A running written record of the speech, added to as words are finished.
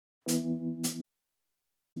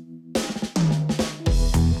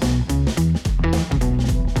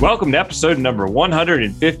Welcome to episode number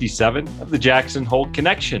 157 of the Jackson Hole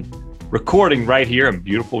Connection, recording right here in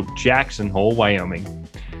beautiful Jackson Hole, Wyoming.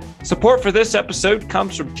 Support for this episode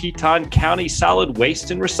comes from Teton County Solid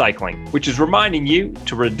Waste and Recycling, which is reminding you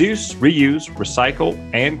to reduce, reuse, recycle,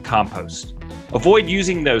 and compost. Avoid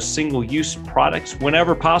using those single-use products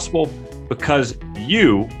whenever possible because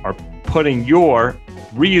you are putting your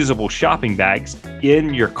reusable shopping bags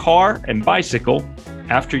in your car and bicycle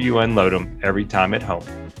after you unload them every time at home.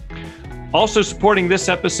 Also supporting this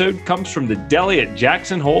episode comes from the deli at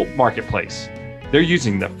Jackson Hole Marketplace. They're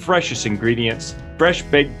using the freshest ingredients, fresh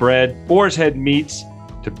baked bread, boar's head meats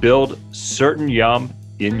to build certain yum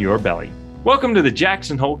in your belly. Welcome to the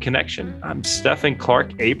Jackson Hole Connection. I'm Stephen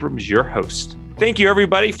Clark Abrams, your host. Thank you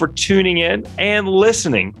everybody for tuning in and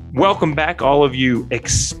listening. Welcome back all of you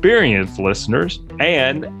experienced listeners,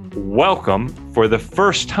 and welcome for the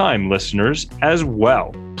first time listeners as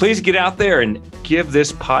well. Please get out there and give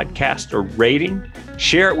this podcast a rating.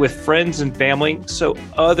 Share it with friends and family so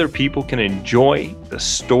other people can enjoy the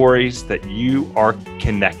stories that you are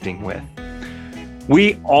connecting with.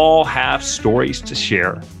 We all have stories to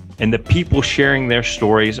share, and the people sharing their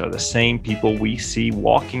stories are the same people we see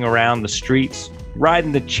walking around the streets,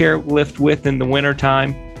 riding the chairlift with in the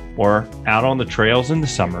wintertime, or out on the trails in the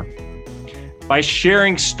summer. By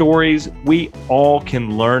sharing stories, we all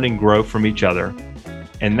can learn and grow from each other,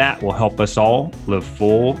 and that will help us all live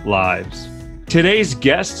full lives. Today's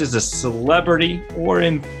guest is a celebrity or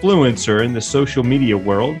influencer in the social media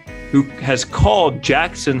world who has called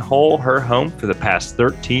Jackson Hole her home for the past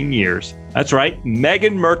 13 years. That's right,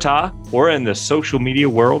 Meagan Murtagh, or in the social media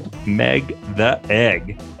world, Meg the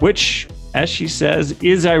Egg, which, as she says,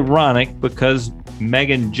 is ironic because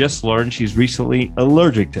Meagan just learned she's recently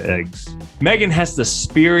allergic to eggs. Meagan has the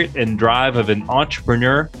spirit and drive of an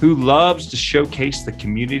entrepreneur who loves to showcase the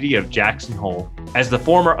community of Jackson Hole. As the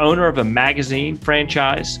former owner of a magazine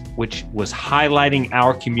franchise, which was highlighting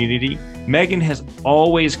our community, Meagan has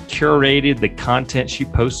always curated the content she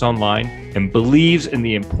posts online and believes in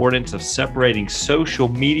the importance of separating social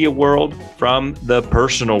media world from the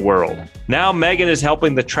personal world. Now Meagan is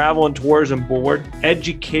helping the Travel and Tourism Board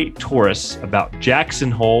educate tourists about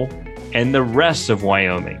Jackson Hole and the rest of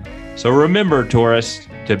Wyoming. So remember, tourists,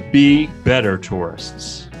 to be better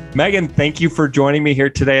tourists. Meagan, thank you for joining me here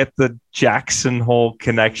today at the Jackson Hole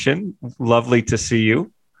Connection. Lovely to see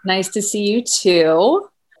you. Nice to see you too.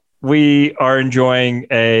 We are enjoying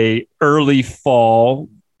a early fall,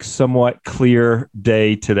 somewhat clear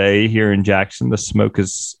day today here in Jackson. The smoke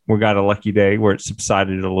we got a lucky day where it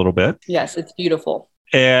subsided a little bit. Yes, it's beautiful.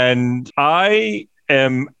 And I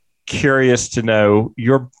am curious to know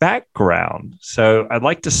your background. So I'd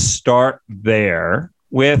like to start there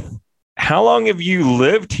with how long have you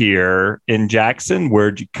lived here in Jackson?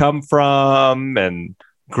 Where'd you come from and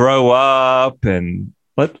grow up? And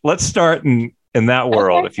let's start in that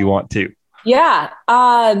world if you want to. Yeah.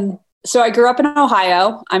 So I grew up in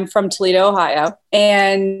Ohio. I'm from Toledo, Ohio.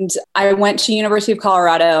 And I went to University of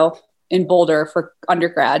Colorado in Boulder for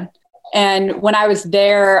undergrad. And when I was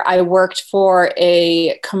there, I worked for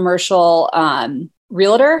a commercial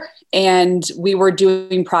realtor, and we were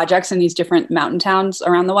doing projects in these different mountain towns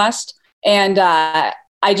around the West. And I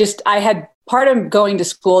had part of going to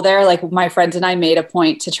school there, like my friends and I made a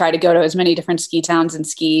point to try to go to as many different ski towns and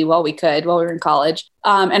ski while we were in college.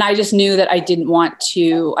 And I just knew that I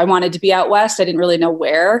wanted to be out West. I didn't really know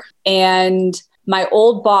where. And my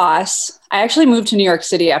old boss, I actually moved to New York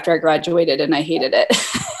City after I graduated and I hated it.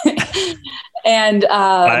 And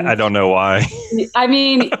I don't know why. I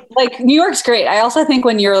mean, like New York's great. I also think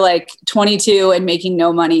when you're like 22 and making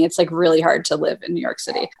no money, it's like really hard to live in New York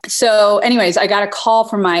City. So anyways, I got a call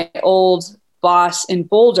from my old boss in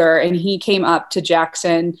Boulder, and he came up to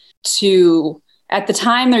Jackson at the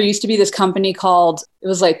time there used to be this company called, it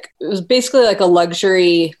was basically like a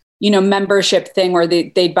luxury, membership thing where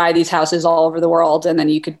they'd buy these houses all over the world and then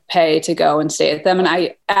you could pay to go and stay at them.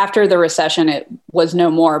 And after the recession, it was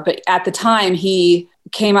no more. But at the time, he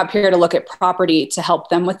came up here to look at property to help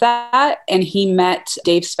them with that. And he met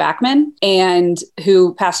Dave Spackman,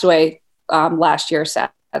 who passed away last year,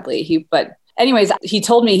 sadly. But anyways, he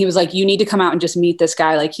told me, he was like, you need to come out and just meet this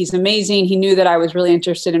guy. Like, he's amazing. He knew that I was really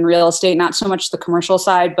interested in real estate, not so much the commercial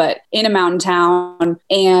side, but in a mountain town.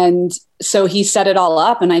 And so he set it all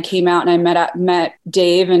up, and I came out and I met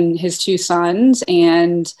Dave and his two sons,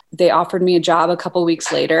 and they offered me a job a couple of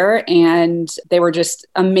weeks later, and they were just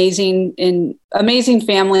amazing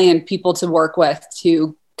family and people to work with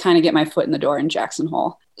to kind of get my foot in the door in Jackson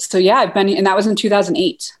Hole. So yeah, and that was in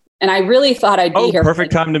 2008. And I really thought I'd be here.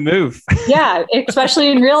 Perfect time to move. Yeah,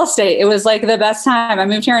 especially in real estate. It was like the best time. I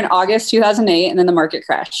moved here in August 2008 and then the market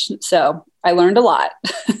crashed. So I learned a lot.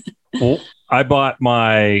 Well, I bought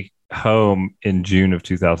my home in June of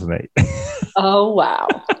 2008. Oh, wow.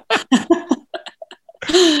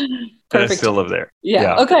 I still live there.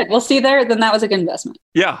 Yeah. Oh, good. Well, see there, then that was a good investment.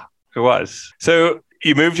 Yeah, it was. So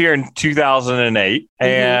you moved here in 2008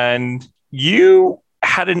 and you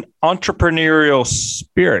had an entrepreneurial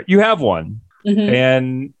spirit. You have one.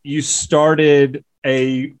 And you started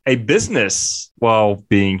a business while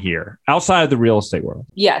being here outside of the real estate world.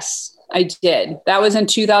 Yes, I did. That was in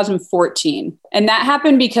 2014. And that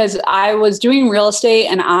happened because I was doing real estate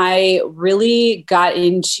and I really got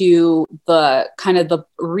into the kind of the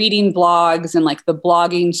reading blogs and like the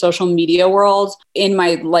blogging social media world in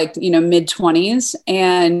my mid 20s.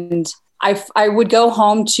 And I would go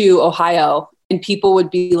home to Ohio and people would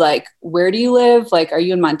be like, where do you live? Like, are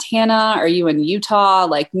you in Montana? Are you in Utah?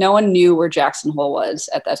 Like, no one knew where Jackson Hole was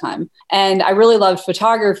at that time. And I really loved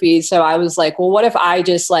photography. So I was like, well, what if I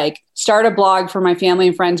just like start a blog for my family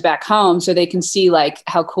and friends back home so they can see like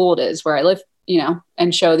how cool it is where I live,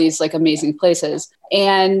 and show these like amazing places.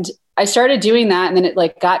 And I started doing that. And then it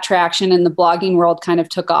like got traction and the blogging world kind of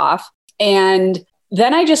took off. And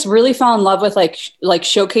then I just really fell in love with like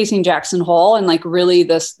showcasing Jackson Hole and like really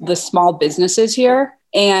the small businesses here.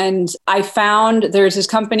 And I found there's this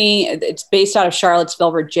company, it's based out of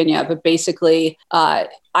Charlottesville, Virginia, but basically I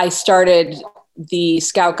started the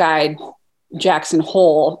Scout Guide Jackson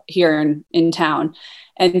Hole here in town.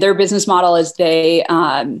 And their business model is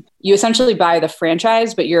you essentially buy the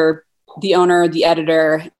franchise, but you're the owner, the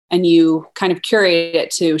editor, and you kind of curate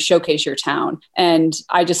it to showcase your town. And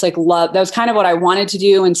I just like that was kind of what I wanted to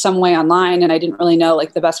do in some way online. And I didn't really know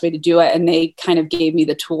like the best way to do it. And they kind of gave me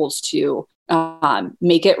the tools to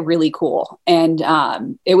make it really cool. And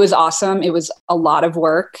it was awesome. It was a lot of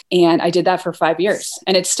work. And I did that for 5 years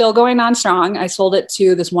and it's still going on strong. I sold it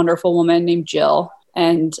to this wonderful woman named Jill.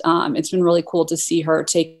 And it's been really cool to see her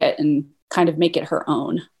take it and kind of make it her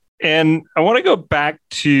own. And I want to go back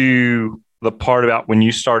to the part about when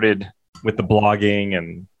you started with the blogging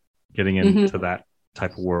and getting into that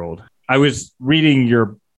type of world. I was reading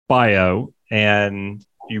your bio and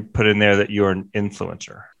you put in there that you're an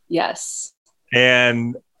influencer. Yes.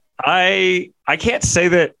 And I can't say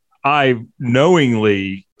that I've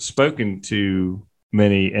knowingly spoken to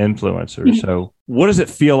many influencers. So what does it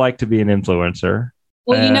feel like to be an influencer?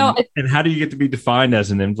 Well, and how do you get to be defined as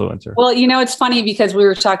an influencer? Well, it's funny because we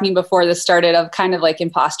were talking before this started of kind of like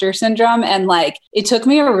imposter syndrome. And like, it took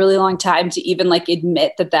me a really long time to even like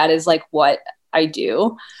admit that is like what I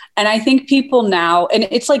do. And I think people now, and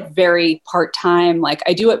it's like very part-time, like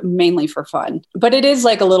I do it mainly for fun, but it is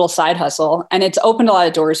like a little side hustle and it's opened a lot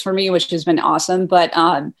of doors for me, which has been awesome. But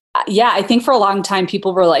yeah, I think for a long time,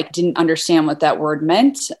 people were like, didn't understand what that word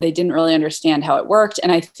meant. They didn't really understand how it worked.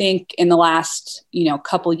 And I think in the last,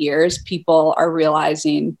 couple years, people are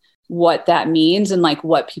realizing what that means and like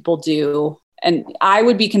what people do. And I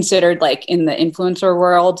would be considered like in the influencer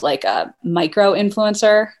world, like a micro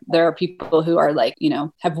influencer. There are people who are like,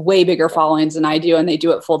 have way bigger followings than I do and they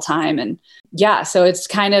do it full time. And yeah, so it's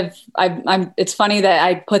kind of, it's funny that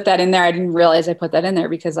I put that in there. I didn't realize I put that in there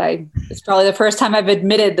because it's probably the first time I've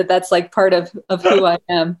admitted that that's like part of who I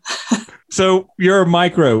am. So you're a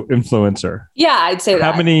micro influencer. Yeah, I'd say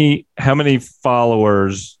that. How many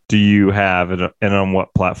followers do you have and on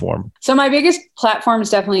what platform? So my biggest platform is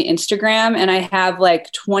definitely Instagram. And I have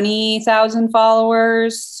like 20,000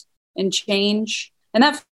 followers and change. And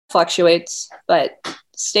that fluctuates, but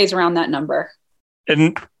stays around that number.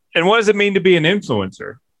 And what does it mean to be an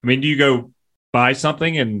influencer? I mean, do you go buy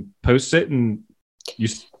something and post it and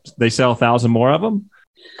they sell 1,000 more of them?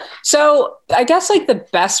 So I guess like the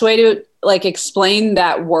best way to like explain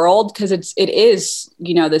that world, because it is,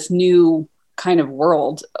 this new kind of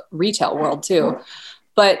world, retail world too.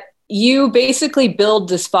 But you basically build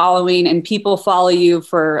this following and people follow you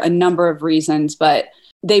for a number of reasons, but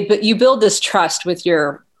you build this trust with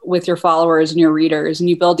your followers and your readers, and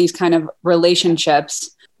you build these kind of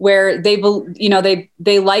relationships where they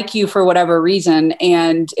like you for whatever reason.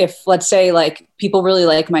 And if, let's say, like people really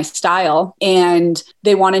like my style and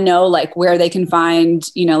they want to know like where they can find,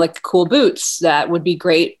 like cool boots that would be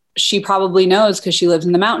great she probably knows because she lives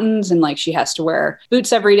in the mountains and like she has to wear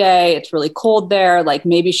boots every day. It's really cold there. Like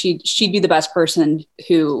maybe she'd be the best person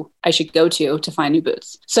who I should go to find new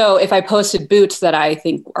boots. So if I posted boots that I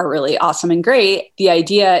think are really awesome and great, the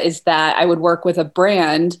idea is that I would work with a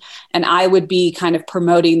brand and I would be kind of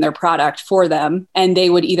promoting their product for them. And they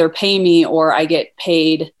would either pay me or I get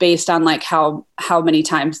paid based on like how many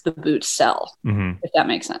times the boots sell, if that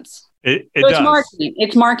makes sense. It so does. It's marketing.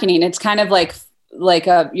 It's marketing. It's kind of like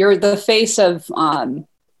you're the face of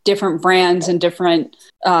different brands and different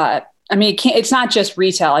it's not just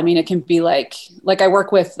retail. I mean, it can be like I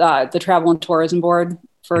work with the Travel and Tourism Board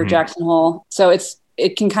for Jackson Hole. So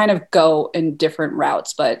it can kind of go in different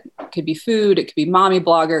routes, but it could be food, it could be mommy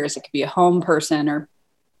bloggers, it could be a home person or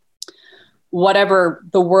whatever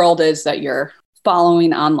the world is that you're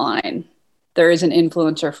following online. There is an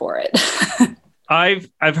influencer for it.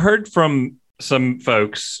 I've heard from some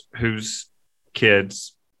folks whose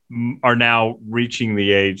kids are now reaching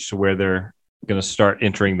the age to where they're going to start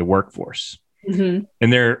entering the workforce, and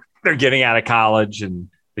they're getting out of college, and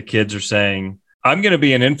the kids are saying, "I'm going to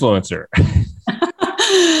be an influencer."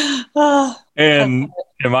 and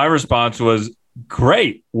my response was,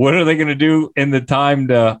 "Great! What are they going to do in the time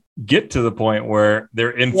to get to the point where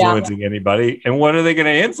they're influencing anybody? And what are they going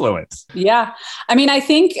to influence?" Yeah, I mean, I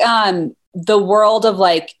think the world of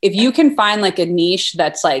like, if you can find like a niche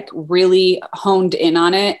that's like really honed in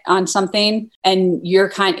on something, and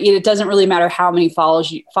it doesn't really matter how many followers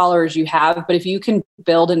you have, but if you can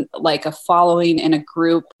build like a following and a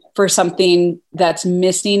group for something that's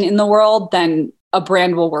missing in the world, then a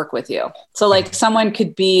brand will work with you. So like someone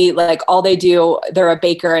could be like, they're a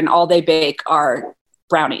baker and all they bake are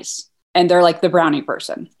brownies and they're like the brownie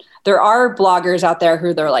person. There are bloggers out there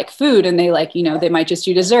who they're like food and they like, they might just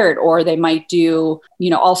do dessert or they might do,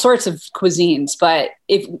 all sorts of cuisines. But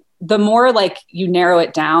if the more like you narrow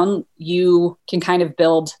it down, you can kind of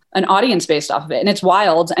build an audience based off of it. And it's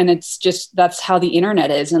wild. And it's just, that's how the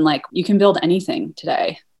internet is. And like, you can build anything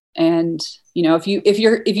today. And, if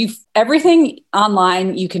you everything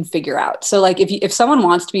online, you can figure out. So like, if someone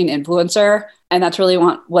wants to be an influencer and that's really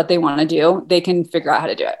what they want to do, they can figure out how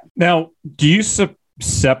to do it. Now, do you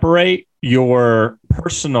separate your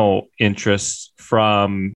personal interests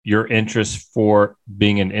from your interest for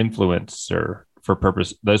being an influencer for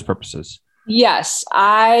those purposes? Yes,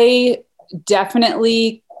 I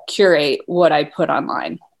definitely curate what I put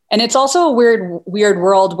online. And it's also a weird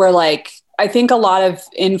world where like, I think a lot of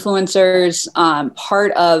influencers,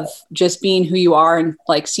 part of just being who you are and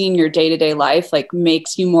like seeing your day-to-day life, like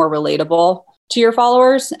makes you more relatable to your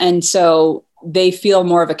followers. And so they feel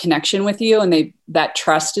more of a connection with you and that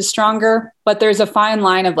trust is stronger. But there's a fine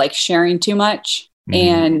line of like sharing too much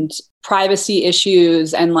and privacy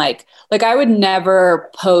issues. And like I would never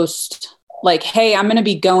post like, hey, I'm going to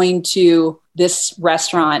be going to this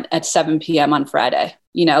restaurant at 7 p.m. on Friday,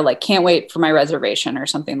 like can't wait for my reservation or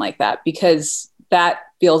something like that, because that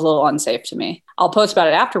feels a little unsafe to me. I'll post about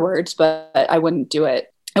it afterwards, but I wouldn't do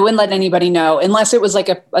it. I wouldn't let anybody know unless it was like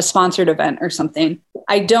a sponsored event or something.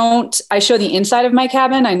 I show the inside of my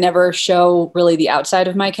cabin. I never show really the outside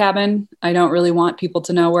of my cabin. I don't really want people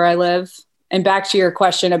to know where I live. And back to your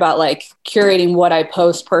question about like curating what I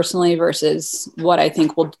post personally versus what I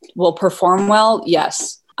think will perform well.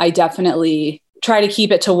 Yes, I definitely try to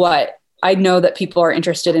keep it to what I know that people are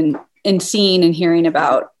interested in seeing and hearing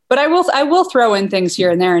about. But I will throw in things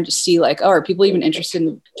here and there and just see like, are people even interested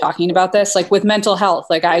in talking about this? Like with mental health,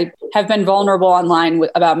 like I have been vulnerable online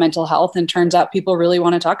about mental health, and turns out people really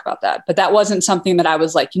want to talk about that. But that wasn't something that I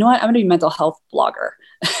was like, I'm going to be a mental health blogger.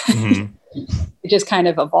 It just kind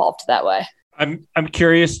of evolved that way. I'm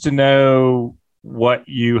curious to know what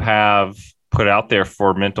you have put out there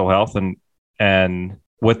for mental health and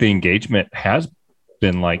what the engagement has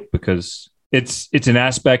been like, because it's an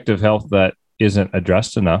aspect of health that isn't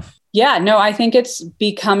addressed enough. Yeah, no, I think it's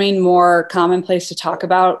becoming more commonplace to talk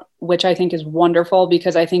about, which I think is wonderful,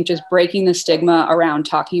 because I think just breaking the stigma around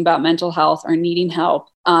talking about mental health or needing help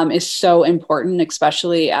is so important,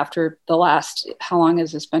 especially after the last, how long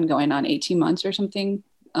has this been going on? 18 months or something?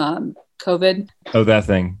 COVID. Oh, that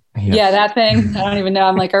thing. Yes. Yeah, that thing. I don't even know.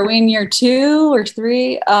 I'm like, are we in year 2 or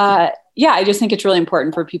 3? Yeah, I just think it's really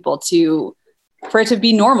important for people for it to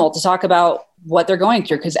be normal to talk about what they're going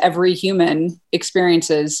through, because every human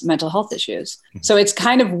experiences mental health issues. So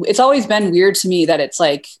it's always been weird to me that it's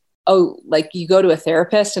like, oh, like you go to a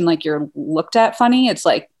therapist and like you're looked at funny. It's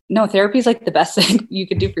like, no, therapy is like the best thing you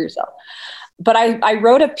could do for yourself. But I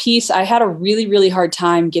wrote a piece. I had a really, really hard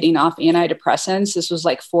time getting off antidepressants. This was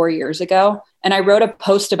like 4 years ago. And I wrote a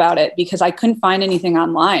post about it because I couldn't find anything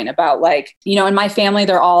online about like, you know, in my family,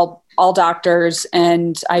 they're all doctors,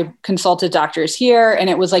 and I consulted doctors here. And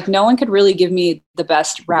it was like, no one could really give me the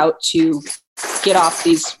best route to get off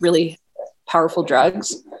these really powerful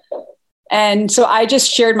drugs. And so I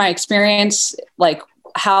just shared my experience, like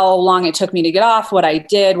how long it took me to get off, what I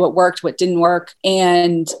did, what worked, what didn't work.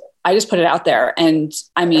 And I just put it out there. And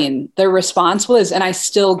I mean, the response was, and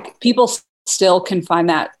people still can find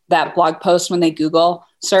that blog post when they Google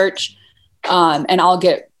search. And I'll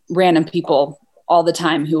get random people all the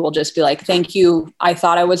time who will just be like, thank you. I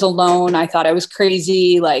thought I was alone. I thought I was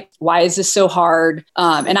crazy. Like, why is this so hard?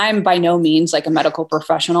 And I'm by no means like a medical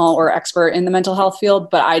professional or expert in the mental health field,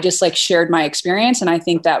 but I just like shared my experience. And I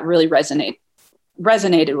think that really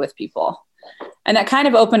resonated with people. And that kind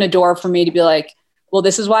of opened a door for me to be like, well,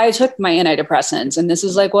 this is why I took my antidepressants, and this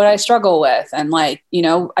is like what I struggle with. And like, you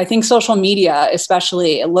know, I think social media,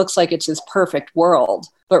 especially, it looks like it's this perfect world,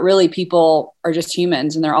 but really people are just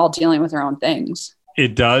humans and they're all dealing with their own things.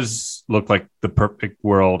 It does look like the perfect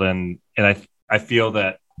world. And I feel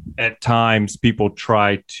that at times people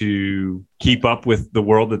try to keep up with the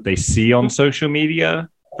world that they see on social media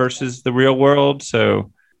versus the real world.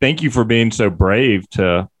 So thank you for being so brave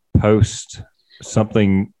to post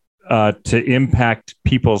something to impact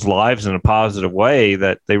people's lives in a positive way,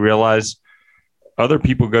 that they realize other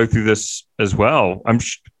people go through this as well.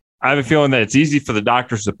 I have a feeling that it's easy for the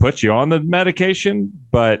doctors to put you on the medication,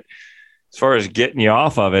 but as far as getting you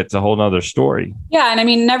off of it, it's a whole nother story. Yeah. And I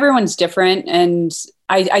mean, everyone's different. And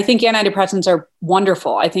I think antidepressants are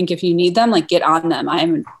wonderful. I think if you need them, like get on them.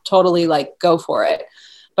 I'm totally like, go for it.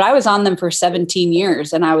 But I was on them for 17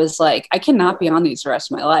 years and I was like, I cannot be on these the rest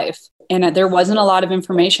of my life. And there wasn't a lot of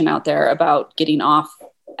information out there about getting off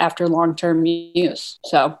after long-term use.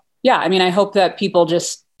 So yeah, I mean, I hope that people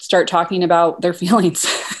just start talking about their feelings,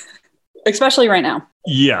 especially right now.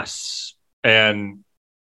 Yes. And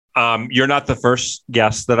you're not the first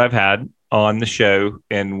guest that I've had on the show,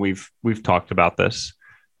 and we've talked about this.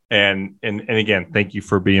 And again, thank you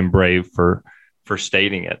for being brave for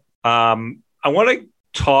stating it. I want to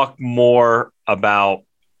talk more about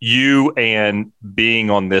you and being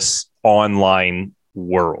on this online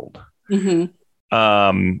world. Mm-hmm.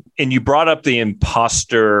 And you brought up the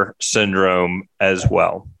imposter syndrome as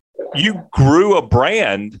well. You grew a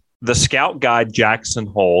brand, the Scout Guide Jackson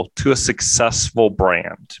Hole, to a successful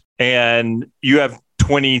brand. And you have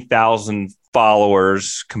 20,000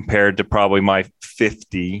 followers compared to probably my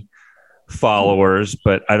 50 followers,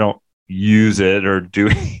 but I don't use it or do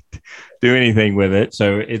anything with it.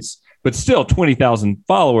 So but still 20,000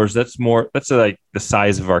 followers. That's like the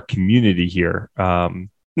size of our community here.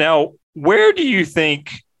 Now, where do you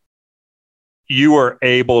think you were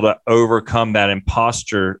able to overcome that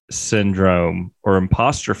imposter syndrome or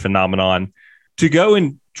imposter phenomenon to go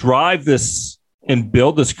and drive this and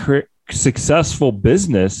build this successful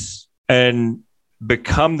business and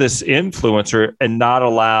become this influencer and not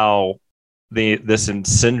allow this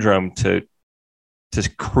syndrome to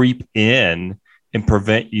creep in and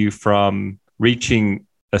prevent you from reaching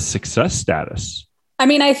a success status? I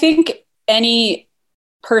mean, I think any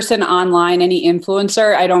person online, any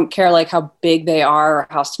influencer, I don't care like how big they are or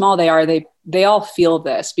how small they are, they all feel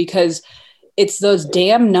this because it's those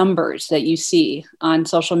damn numbers that you see on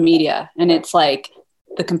social media. And it's like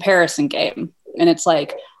the comparison game. And it's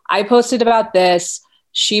like, I posted about this,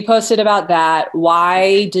 she posted about that.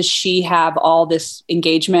 Why does she have all this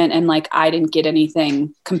engagement and like I didn't get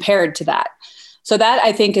anything compared to that? So that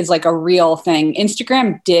I think is like a real thing.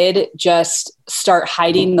 Instagram did just start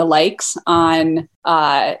hiding the likes on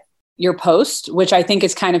your post, which I think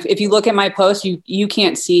is kind of, if you look at my post, you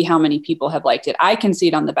can't see how many people have liked it. I can see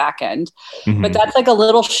it on the back end, but that's like a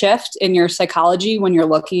little shift in your psychology when you're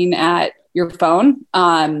looking at your phone.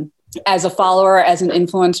 As a follower, as an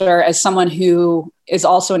influencer, as someone who is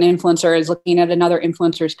also an influencer, is looking at another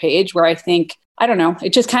influencer's page where I think, I don't know,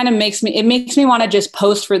 it just kind of makes me want to just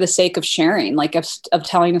post for the sake of sharing, like of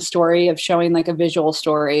telling a story, of showing like a visual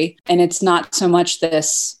story. And it's not so much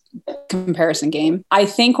this comparison game. I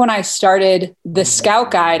think when I started the Scout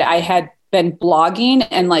Guide, I had been blogging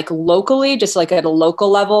and like locally, just like at a local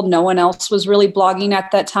level, no one else was really blogging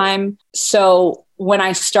at that time. So when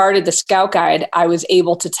I started the Scout Guide, I was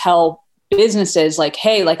able to tell businesses like,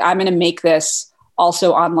 hey, like I'm going to make this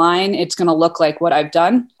also online. It's going to look like what I've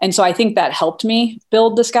done. And so I think that helped me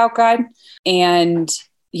build the Scout Guide. And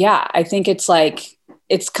yeah, I think it's like,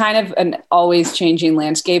 it's kind of an always changing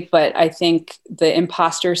landscape, but I think the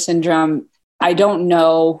imposter syndrome, I don't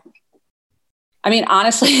know I mean,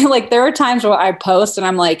 honestly, like there are times where I post and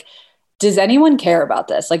I'm like, does anyone care about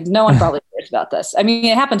this? Like no one probably cares about this. I mean,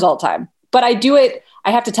 it happens all the time, but I do it.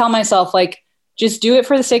 I have to tell myself like, just do it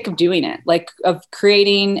for the sake of doing it, like of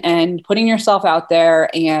creating and putting yourself out there.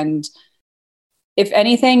 And if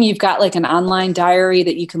anything, you've got like an online diary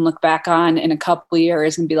that you can look back on in a couple of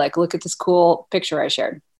years and be like, look at this cool picture I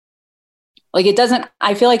shared. Like it doesn't,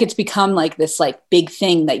 I feel like it's become like this like big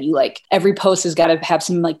thing that you like, every post has got to have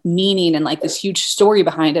some like meaning and like this huge story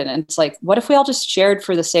behind it. And it's like, what if we all just shared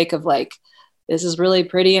for the sake of like, this is really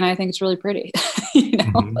pretty and I think it's really pretty, you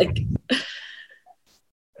know, like.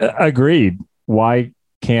 Agreed. Why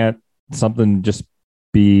can't something just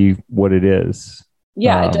be what it is?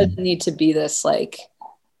 Yeah, it doesn't need to be this like,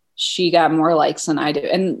 she got more likes than I do.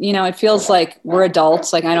 And, you know, it feels like we're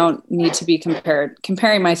adults. Like I don't need to be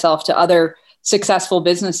comparing myself to other successful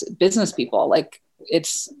business people. Like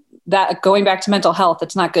it's that going back to mental health,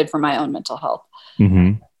 it's not good for my own mental health.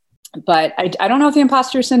 Mm-hmm. But I don't know if the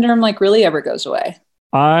imposter syndrome like really ever goes away.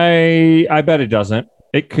 I bet it doesn't.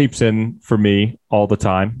 It creeps in for me all the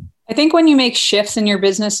time. I think when you make shifts in your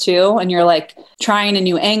business too, and you're like trying a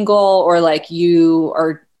new angle or like you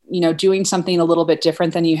are, you know, doing something a little bit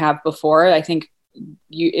different than you have before, I think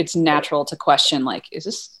it's natural to question like,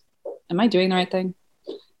 am I doing the right thing?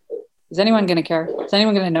 Is anyone going to care? Is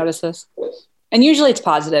anyone going to notice this? And usually it's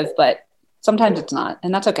positive, but sometimes it's not.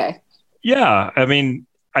 And that's okay. Yeah. I mean,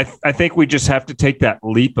 I think we just have to take that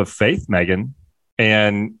leap of faith, Meagan.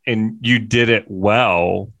 And you did it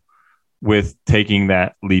well with taking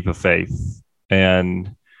that leap of faith.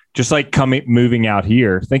 And just like moving out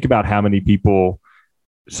here, think about how many people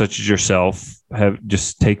such as yourself have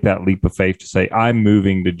just take that leap of faith to say, I'm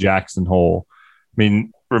moving to Jackson Hole. I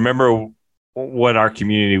mean, remember what our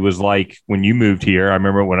community was like when you moved here. I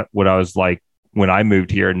remember what I was like when I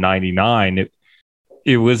moved here in 99.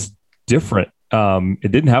 It was different.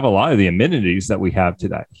 It didn't have a lot of the amenities that we have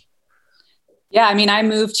today. Yeah. I mean, I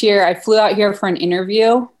moved here. I flew out here for an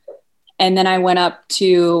interview and then I went up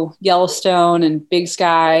to Yellowstone and Big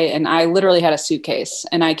Sky and I literally had a suitcase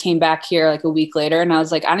and I came back here like a week later and I was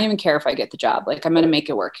like, I don't even care if I get the job. Like I'm going to make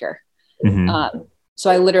it work here. Mm-hmm. So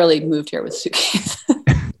I literally moved here with a suitcase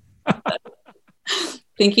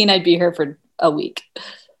thinking I'd be here for a week.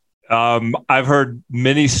 I've heard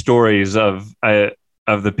many stories of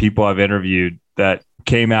the people I've interviewed that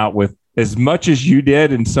came out with as much as you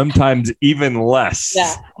did and sometimes even less.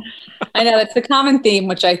 Yeah, I know it's a common theme,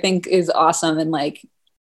 which I think is awesome. And I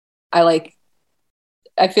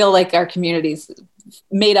feel like our community's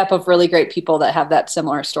made up of really great people that have that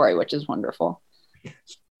similar story, which is wonderful.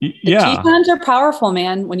 Yeah. The Tetons are powerful,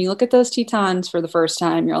 man. When you look at those Tetons for the first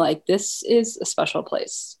time, you're like, this is a special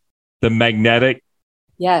place. The magnetic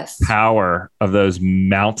yes power of those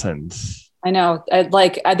mountains. I know.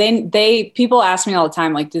 People ask me all the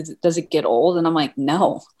time, like, does it get old? And I'm like,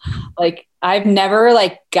 no. Like, I've never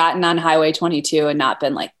like gotten on Highway 22 and not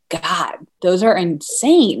been like, God, those are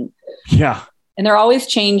insane. Yeah. And they're always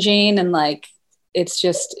changing. And like, it's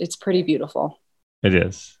pretty beautiful. It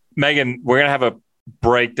is. Meagan, we're going to have a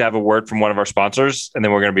break to have a word from one of our sponsors, and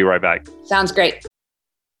then we're going to be right back. Sounds great.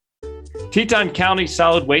 Teton County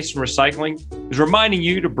Solid Waste and Recycling is reminding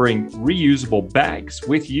you to bring reusable bags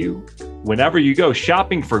with you whenever you go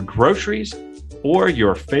shopping for groceries or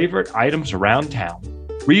your favorite items around town.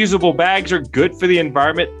 Reusable bags are good for the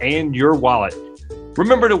environment and your wallet.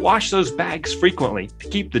 Remember to wash those bags frequently to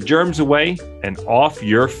keep the germs away and off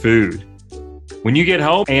your food. When you get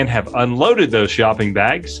home and have unloaded those shopping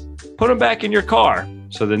bags, put them back in your car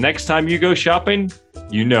so the next time you go shopping,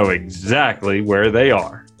 you know exactly where they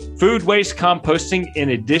are. Food waste composting, in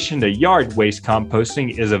addition to yard waste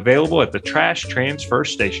composting, is available at the Trash Transfer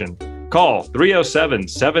Station. Call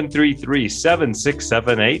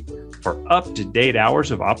 307-733-7678 for up-to-date hours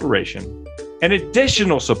of operation. And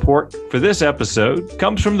additional support for this episode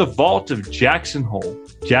comes from the Vault of Jackson Hole,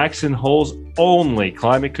 Jackson Hole's only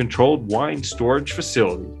climate-controlled wine storage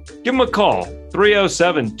facility. Give them a call,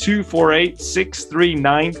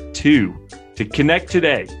 307-248-6392 to connect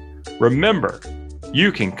today. Remember,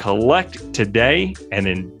 you can collect today and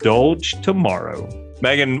indulge tomorrow.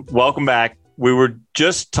 Meagan, welcome back. We were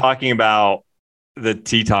just talking about the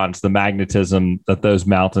Tetons, the magnetism that those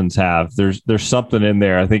mountains have. There's something in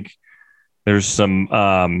there. I think there's some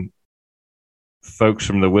folks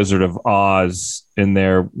from the Wizard of Oz in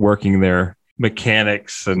there working their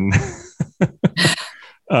mechanics and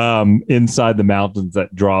inside the mountains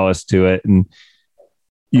that draw us to it. And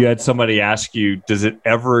you had somebody ask you, does it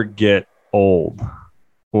ever get old?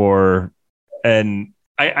 And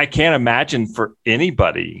I can't imagine for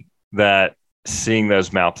anybody that seeing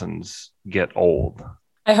those mountains get old.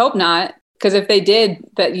 I hope not. Because if they did,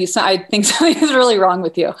 I think something is really wrong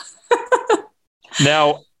with you.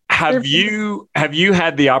 Now, have you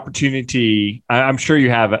had the opportunity, I'm sure you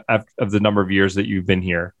have, of the number of years that you've been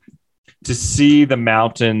here, to see the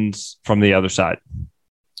mountains from the other side?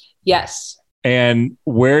 Yes. And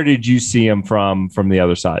where did you see them from the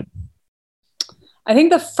other side? I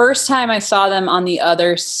think the first time I saw them on the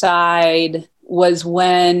other side was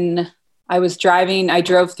when I was driving. I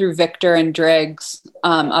drove through Victor and Driggs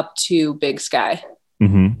up to Big Sky.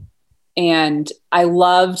 Mm-hmm. And I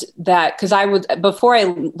loved that because before I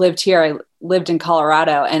lived here, I lived in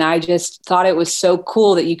Colorado, and I just thought it was so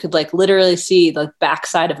cool that you could like literally see the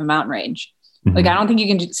backside of a mountain range. Mm-hmm. Like, I don't think you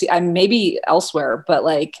can see, maybe elsewhere, but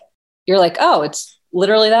like, you're like, oh, it's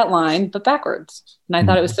literally that line, but backwards. And I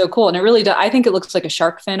thought it was so cool. And it really does. I think it looks like a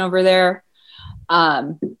shark fin over there.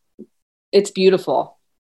 It's beautiful.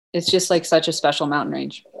 It's just like such a special mountain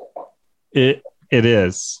range. It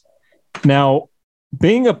is. Now,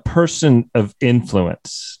 being a person of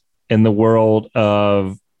influence in the world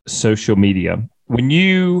of social media, when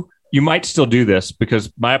you might still do this,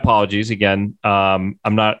 because my apologies again, I'm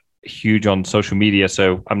not huge on social media,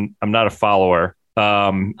 so I'm not a follower.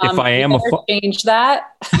 If I am change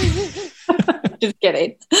that. Just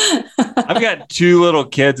kidding. I've got 2 little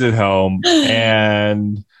kids at home,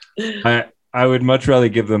 and I would much rather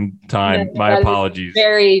give them time. Yeah, my apologies.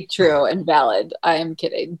 Very true and valid. I am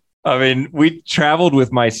kidding. I mean, we traveled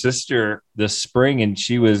with my sister this spring, and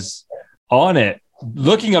she was on it,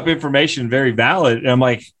 looking up information, very valid. And I'm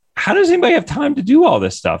like, how does anybody have time to do all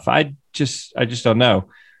this stuff? I just don't know.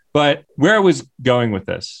 But where I was going with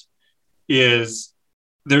this is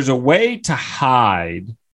there's a way to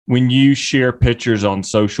hide when you share pictures on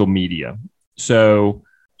social media. So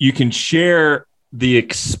you can share the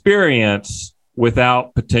experience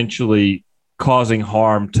without potentially causing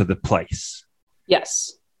harm to the place.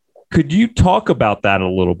 Yes. Could you talk about that a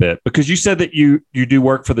little bit? Because you said that you do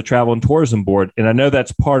work for the Travel and Tourism Board, and I know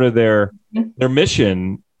that's part of their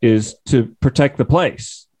mission is to protect the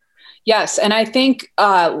place. Yes. And I think,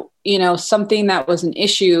 something that was an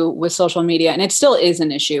issue with social media, and it still is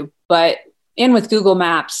an issue, but with Google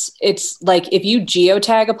Maps, it's like if you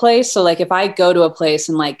geotag a place, so like if I go to a place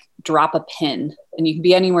and like drop a pin, and you can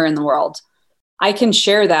be anywhere in the world, I can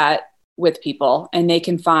share that with people and they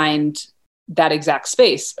can find that exact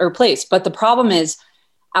space or place. But the problem is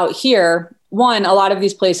out here, one, a lot of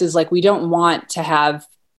these places, like we don't want to have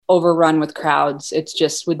overrun with crowds. It's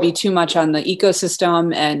just would be too much on the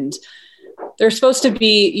ecosystem, and they're supposed to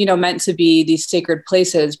be, meant to be these sacred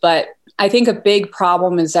places. But I think a big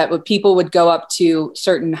problem is that when people would go up to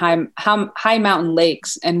certain high mountain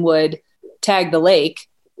lakes and would tag the lake,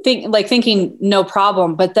 thinking no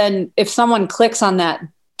problem. But then if someone clicks on that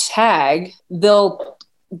tag,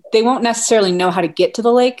 they won't necessarily know how to get to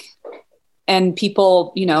the lake, and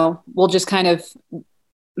people, will just kind of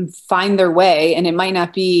find their way, and it might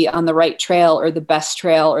not be on the right trail or the best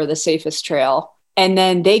trail or the safest trail. And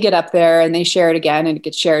then they get up there and they share it again, and it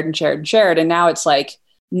gets shared and shared and shared. And now it's like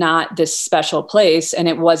not this special place, and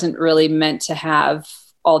it wasn't really meant to have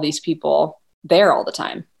all these people there all the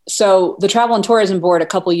time. So the Travel and Tourism Board, a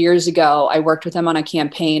couple of years ago, I worked with them on a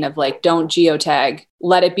campaign of like, don't geotag,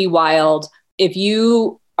 let it be wild. If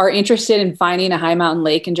you are interested in finding a high mountain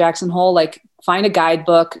lake in Jackson Hole, like find a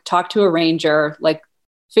guidebook, talk to a ranger, like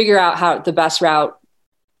figure out how the best route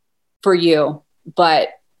for you.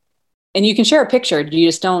 And you can share a picture.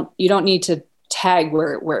 You don't need to tag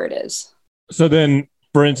where it is. So then,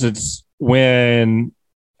 for instance, thank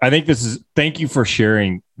you for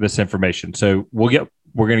sharing this information. So we're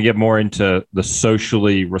going to get more into the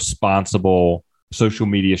socially responsible social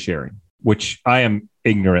media sharing, which I am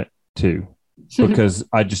ignorant to because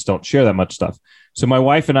I just don't share that much stuff. So my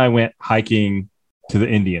wife and I went hiking to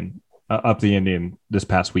the up the Indian this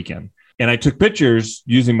past weekend, and I took pictures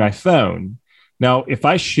using my phone. Now, if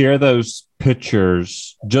I share those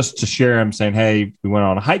pictures just to share them saying, hey, we went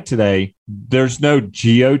on a hike today, there's no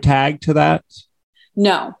geotag to that?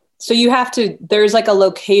 No. So there's like a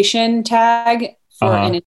location tag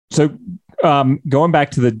for So going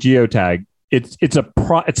back to the geotag, it's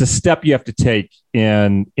a step you have to take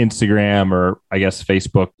in Instagram or I guess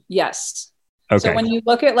Facebook. Yes. Okay. So when you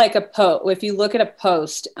look at like if you look at a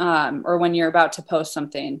post or when you're about to post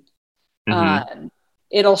something,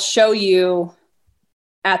 it'll show you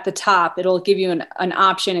at the top, it'll give you an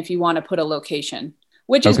option if you want to put a location,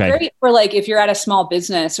 which is great for like if you're at a small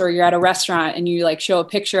business or you're at a restaurant and you like show a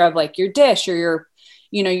picture of like your dish or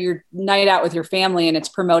your night out with your family and it's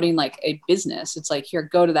promoting like a business. It's like, here,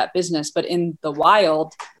 go to that business. But in the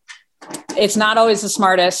wild, it's not always the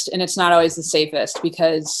smartest and it's not always the safest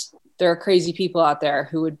because there are crazy people out there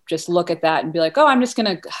who would just look at that and be like, oh, I'm just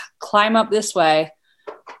going to climb up this way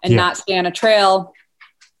and not stay on a trail,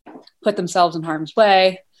 put themselves in harm's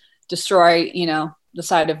way, destroy, the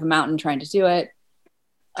side of the mountain trying to do it.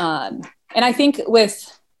 And I think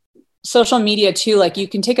with social media too, like you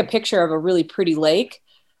can take a picture of a really pretty lake,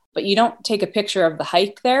 but you don't take a picture of the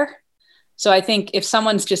hike there. So I think if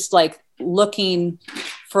someone's just like looking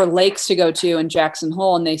for lakes to go to in Jackson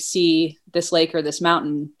Hole and they see this lake or this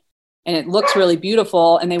mountain and it looks really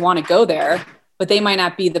beautiful and they want to go there, but they might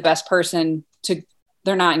not be the best person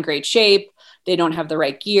they're not in great shape. They don't have the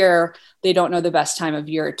right gear. They don't know the best time of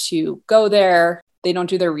year to go there. They don't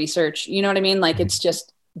do their research. You know what I mean? Like it's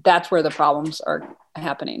just, that's where the problems are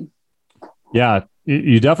happening. Yeah.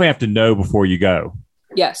 You definitely have to know before you go.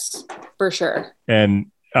 Yes, for sure. And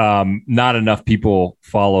not enough people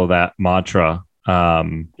follow that mantra.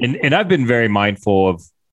 And I've been very mindful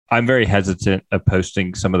I'm very hesitant of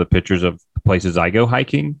posting some of the pictures of the places I go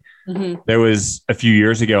hiking. Mm-hmm. There was a few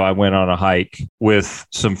years ago, I went on a hike with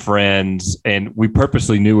some friends and we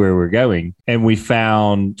purposely knew where we were going. And we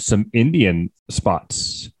found some Indian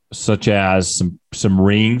spots, such as some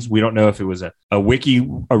rings. We don't know if it was a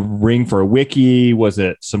ring for a wiki. Was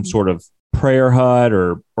it some sort of prayer hut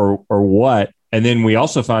or what? And then we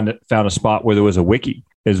also found a spot where there was a wiki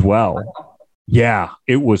as well. Wow. Yeah,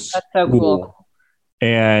 it was. That's so cool.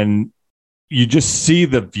 And you just see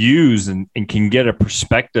the views and can get a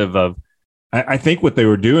perspective of, I think what they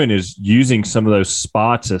were doing is using some of those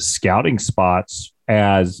spots as scouting spots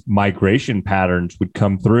as migration patterns would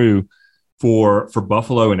come through for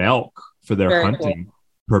buffalo and elk for their Very hunting cool.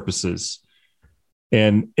 Purposes.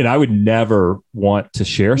 And I would never want to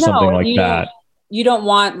share something like that. You don't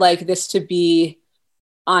want like this to be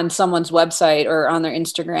on someone's website or on their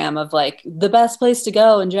Instagram of like the best place to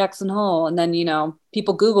go in Jackson Hole. And then,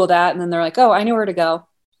 people Google that and then they're like, oh, I knew where to go.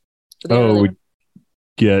 Would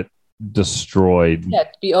get destroyed. Yeah,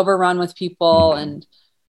 to be overrun with people. Mm-hmm.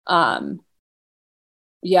 And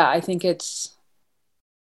I think it's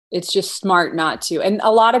just smart not to. And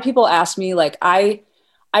a lot of people ask me, like, I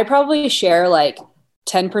probably share like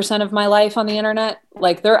 10% of my life on the internet.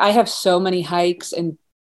 Like I have so many hikes and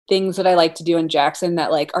things that I like to do in Jackson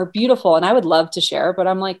that like are beautiful and I would love to share, but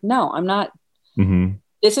I'm like, no, I'm not. Mm-hmm.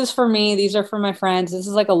 This is for me. These are for my friends. This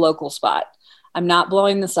is like a local spot. I'm not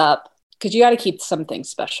blowing this up because you got to keep something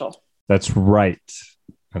special. That's right.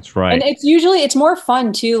 And it's more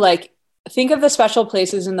fun too. Like think of the special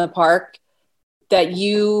places in the park that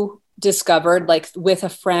you discovered like with a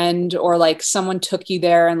friend or like someone took you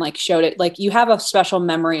there and like showed it. Like you have a special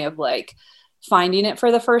memory of like finding it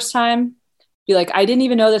for the first time. Be like, I didn't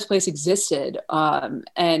even know this place existed.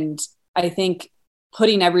 And I think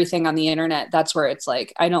putting everything on the internet, that's where it's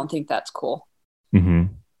like, I don't think that's cool.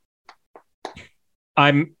 Mm-hmm.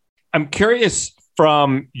 I'm curious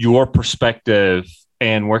from your perspective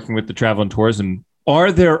and working with the travel and tourism,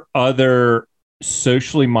 are there other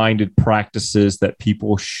socially minded practices that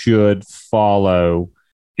people should follow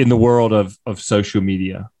in the world of social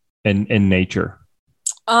media and nature?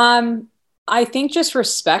 I think just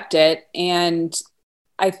respect it. And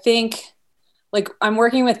I think like I'm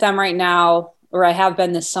working with them right now, or I have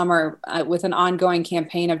been this summer with an ongoing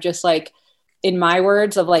campaign of just like, in my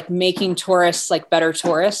words, of like making tourists like better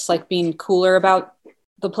tourists, like being cooler about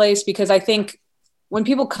the place. Because I think when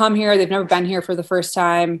people come here, they've never been here for the first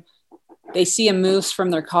time. They see a moose from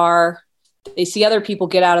their car. They see other people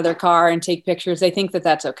get out of their car and take pictures. They think that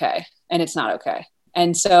that's okay. And it's not okay.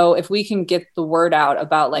 And so if we can get the word out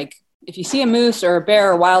about like, if you see a moose or a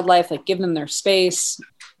bear or wildlife, like give them their space.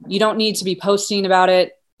 You don't need to be posting about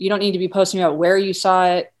it. You don't need to be posting about where you saw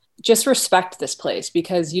it. Just respect this place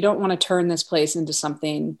because you don't want to turn this place into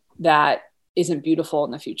something that isn't beautiful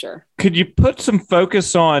in the future. Could you put some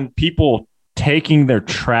focus on people taking their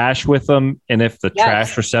trash with them? And if the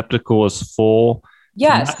trash receptacle is full,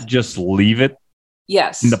 not just leave it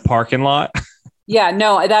in the parking lot? Yeah,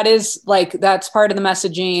 no, that is like, that's part of the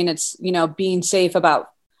messaging. It's, being safe about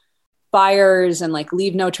fires and like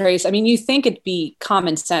leave no trace. I mean, you think it'd be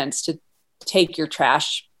common sense to take your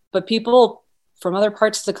trash, but people from other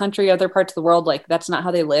parts of the country, other parts of the world, like that's not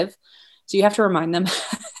how they live. So you have to remind them.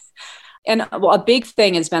 And a big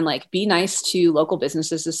thing has been like, be nice to local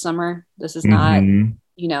businesses this summer. This is not,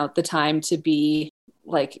 the time to be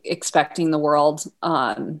like expecting the world.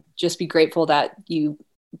 Just be grateful that you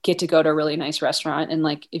get to go to a really nice restaurant. And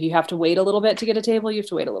like, if you have to wait a little bit to get a table, you have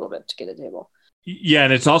to wait a little bit to get a table. Yeah.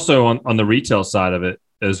 And it's also on the retail side of it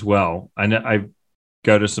as well. I know I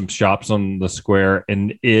go to some shops on the square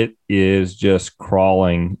and it is just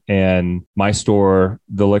crawling. And my store,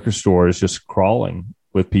 the liquor store, is just crawling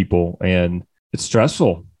with people and it's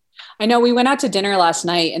stressful. I know we went out to dinner last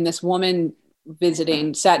night and this woman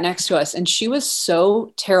visiting sat next to us and she was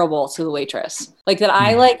so terrible to the waitress. Like that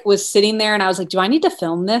I like was sitting there and I was like, do I need to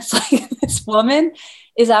film this? Like this woman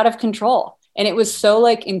is out of control. And it was so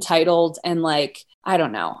like entitled and like, I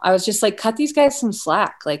don't know. I was just like, cut these guys some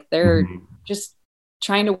slack. Like they're just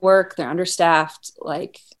trying to work. They're understaffed.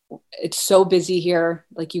 Like it's so busy here.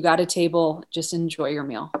 Like you got a table, just enjoy your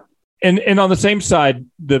meal. And on the same side,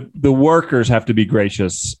 the workers have to be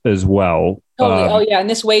gracious as well. Totally. Oh yeah. And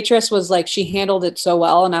this waitress was like, she handled it so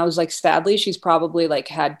well. And I was like, sadly, she's probably like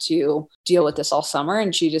had to deal with this all summer.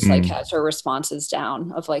 And she just like has her responses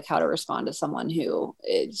down of like how to respond to someone who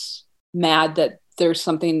is mad that there's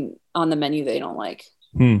something on the menu they don't like.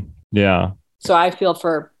 Yeah. So I feel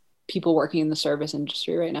for people working in the service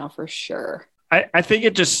industry right now for sure. I think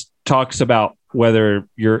it just talks about whether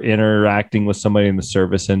you're interacting with somebody in the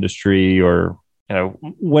service industry or, you know,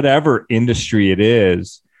 whatever industry it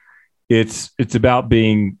is. It's about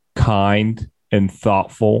being kind and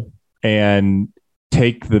thoughtful and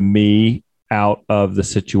take the me out of the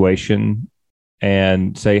situation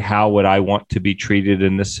and say, how would I want to be treated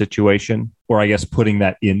in this situation? Or I guess putting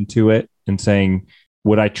that into it and saying,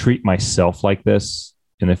 would I treat myself like this?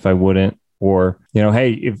 And if I wouldn't, or, you know,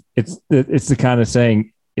 hey, if it's the kind of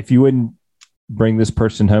saying, if you wouldn't bring this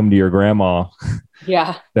person home to your grandma.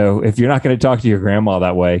 Yeah. So if you're not going to talk to your grandma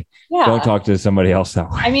that way, don't talk to somebody else that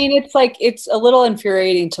way. I mean, it's like, it's a little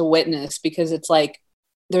infuriating to witness because it's like,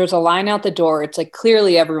 there's a line out the door. It's like,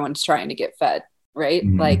 clearly everyone's trying to get fed, right?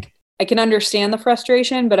 Like I can understand the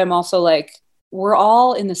frustration, but I'm also like, we're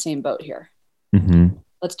all in the same boat here.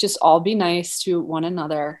 Let's just all be nice to one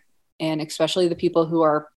another. And especially the people who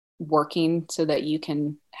are working so that you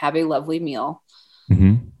can have a lovely meal.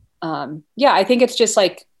 Yeah, I think it's just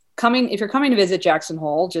like if you're coming to visit Jackson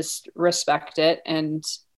Hole, just respect it and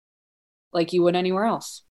like you would anywhere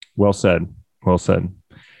else. Well said. Well said.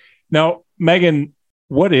 Now, Meagan,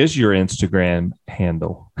 what is your Instagram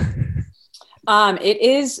handle? It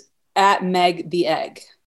is at Meg the Egg.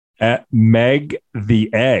 At Meg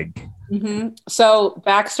the Egg. So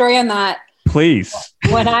backstory on that. Please.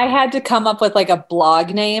 When I had to come up with like a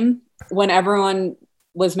blog name, when everyone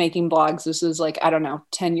was making blogs, this was like, I don't know,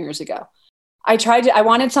 10 years ago. I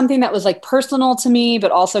wanted something that was like personal to me,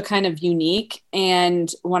 but also kind of unique.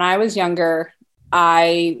 And when I was younger,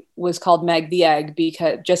 I was called Meg the Egg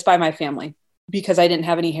just by my family, because I didn't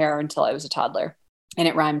have any hair until I was a toddler and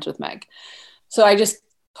it rhymed with Meg. So I just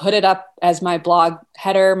put it up as my blog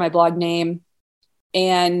header, my blog name,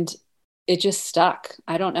 and it just stuck.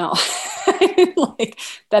 I don't know. Like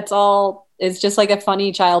that's all. It's just like a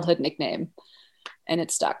funny childhood nickname and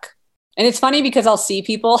it stuck. And it's funny because I'll see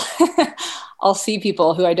people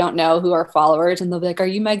who I don't know who are followers and they'll be like, are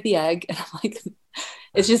you Meg the Egg? And I'm like,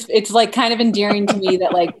 it's like kind of endearing to me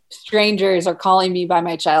that like strangers are calling me by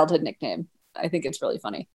my childhood nickname. I think it's really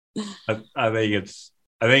funny. I think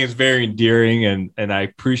it's very endearing and I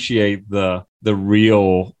appreciate the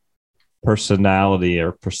real personality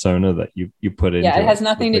or persona that you put into it. Yeah, it has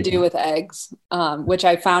nothing to do with eggs, which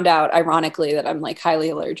I found out ironically that I'm like highly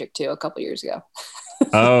allergic to a couple years ago.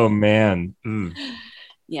 Oh man.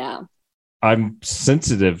 Yeah. I'm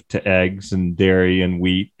sensitive to eggs and dairy and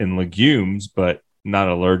wheat and legumes, but not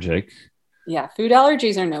allergic. Yeah, food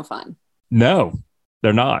allergies are no fun. No,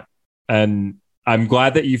 they're not. And I'm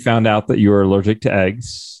glad that you found out that you were allergic to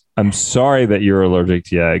eggs. I'm sorry that you're allergic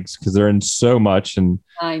to eggs because they're in so much. And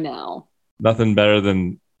I know. Nothing better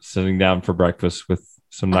than sitting down for breakfast with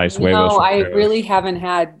some nice huevos. No, I really haven't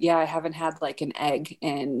had. Yeah, I haven't had like an egg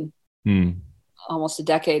in almost a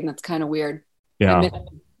decade, and that's kind of weird. Yeah,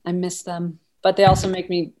 I miss them, but they also make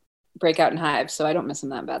me break out in hives, so I don't miss them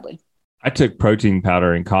that badly. I took protein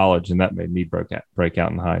powder in college, and that made me break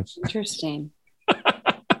out in hives. Interesting.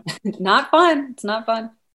 Not fun. It's not fun.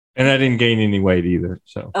 And I didn't gain any weight either.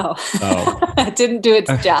 So it didn't do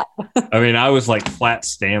its job. I mean, I was like Flat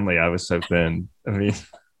Stanley. I was so thin. I mean,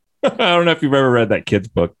 I don't know if you've ever read that kid's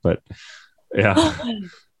book, but yeah,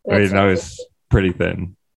 I was pretty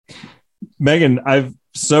thin. Meagan, I've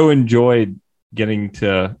so enjoyed getting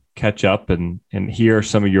to catch up and hear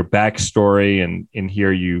some of your backstory and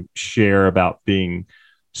hear you share about being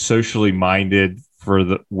socially minded for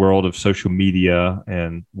the world of social media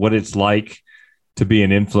and what it's like to be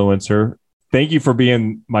an influencer. Thank you for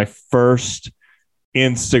being my first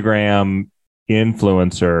Instagram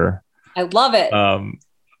influencer. I love it.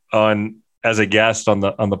 As a guest on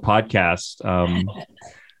the podcast.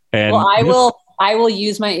 And well, I will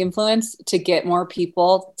use my influence to get more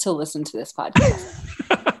people to listen to this podcast.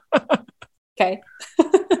 Okay.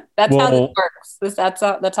 That's how this works.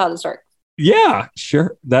 That's how this works. Yeah,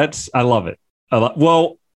 sure. I love it.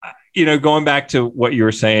 Well, going back to what you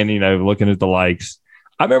were saying, looking at the likes,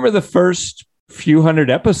 I remember the first few hundred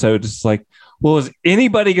episodes. It's like, well, is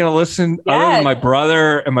anybody going to listen other than my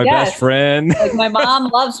brother and my best friend? Like my mom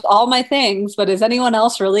loves all my things, but does anyone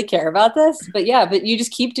else really care about this? But you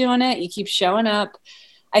just keep doing it. You keep showing up.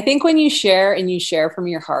 I think when you share and you share from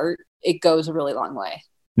your heart, it goes a really long way.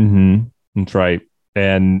 Mm-hmm. That's right.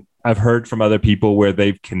 And I've heard from other people where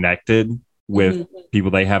they've connected with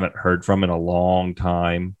people they haven't heard from in a long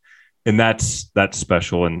time. And that's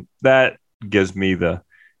special. And that gives me the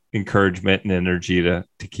encouragement and energy to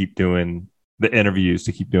keep doing the interviews,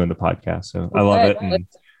 to keep doing the podcast. So I love it. And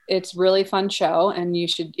it's really fun show, and you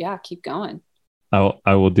should, keep going.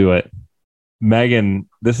 I will do it. Meagan,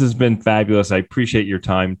 this has been fabulous. I appreciate your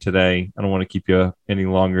time today. I don't want to keep you any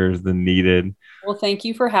longer than needed. Well, thank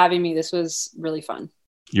you for having me. This was really fun.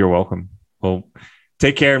 You're welcome. Well,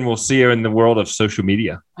 take care, and we'll see you in the world of social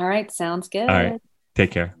media. All right. Sounds good. All right.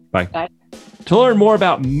 Take care. Bye. Bye. To learn more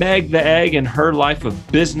about Meg the Egg and her life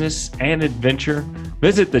of business and adventure,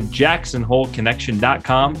 visit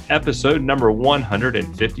thejacksonholeconnection.com, episode number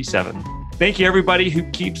 157. Thank you, everybody who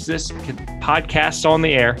keeps this podcast on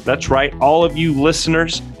the air. That's right, all of you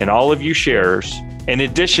listeners and all of you sharers. In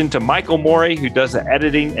addition to Michael Morey, who does the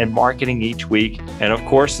editing and marketing each week, and of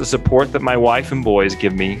course, the support that my wife and boys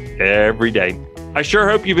give me every day. I sure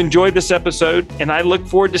hope you've enjoyed this episode, and I look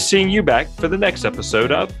forward to seeing you back for the next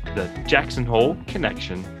episode of the Jackson Hole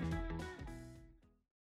Connection.